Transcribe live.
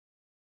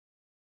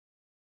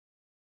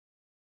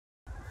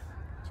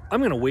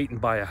I'm gonna wait and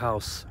buy a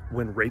house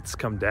when rates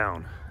come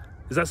down.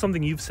 Is that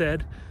something you've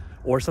said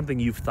or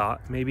something you've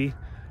thought maybe?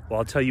 Well,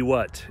 I'll tell you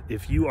what,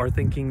 if you are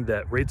thinking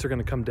that rates are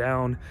gonna come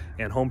down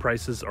and home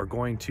prices are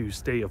going to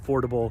stay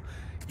affordable,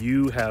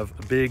 you have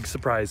a big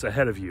surprise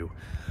ahead of you.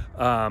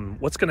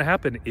 What's gonna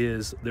happen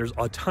is there's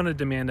a ton of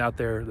demand out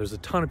there. There's a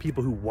ton of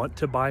people who want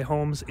to buy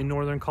homes in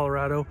Northern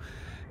Colorado.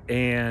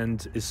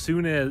 And as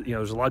soon as,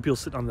 there's a lot of people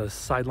sitting on the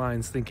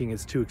sidelines thinking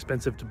it's too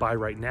expensive to buy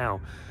right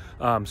now.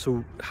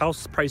 So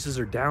house prices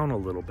are down a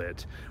little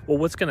bit. Well,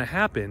 what's gonna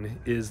happen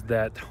is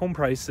that home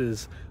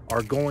prices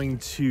are going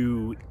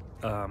to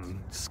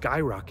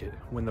skyrocket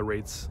when the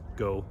rates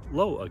go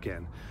low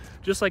again.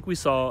 Just like we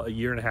saw a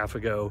year and a half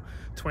ago,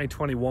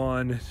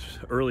 2021,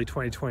 early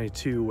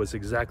 2022 was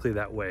exactly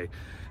that way.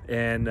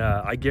 And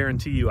I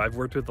guarantee you, I've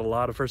worked with a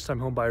lot of first-time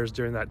home buyers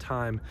during that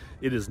time.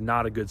 It is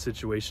not a good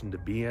situation to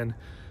be in.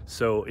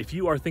 So if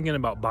you are thinking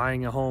about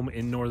buying a home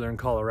in Northern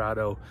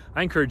Colorado,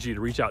 I encourage you to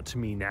reach out to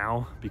me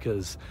now,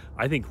 because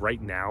I think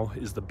right now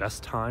is the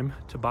best time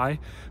to buy,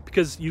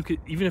 because you could,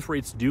 even if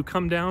rates do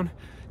come down,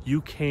 you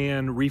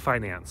can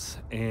refinance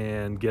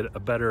and get a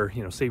better,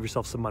 save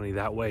yourself some money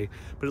that way,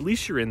 but at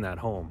least you're in that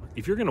home.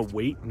 If you're gonna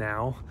wait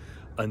now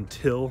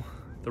until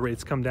the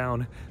rates come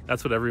down,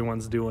 that's what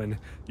everyone's doing,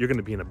 you're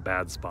gonna be in a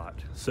bad spot.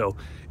 So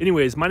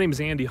anyways, my name is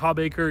Andy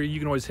Hawbaker. You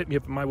can always hit me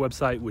up at my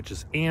website, which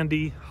is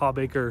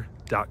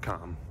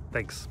andyhawbaker.com.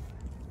 Thanks.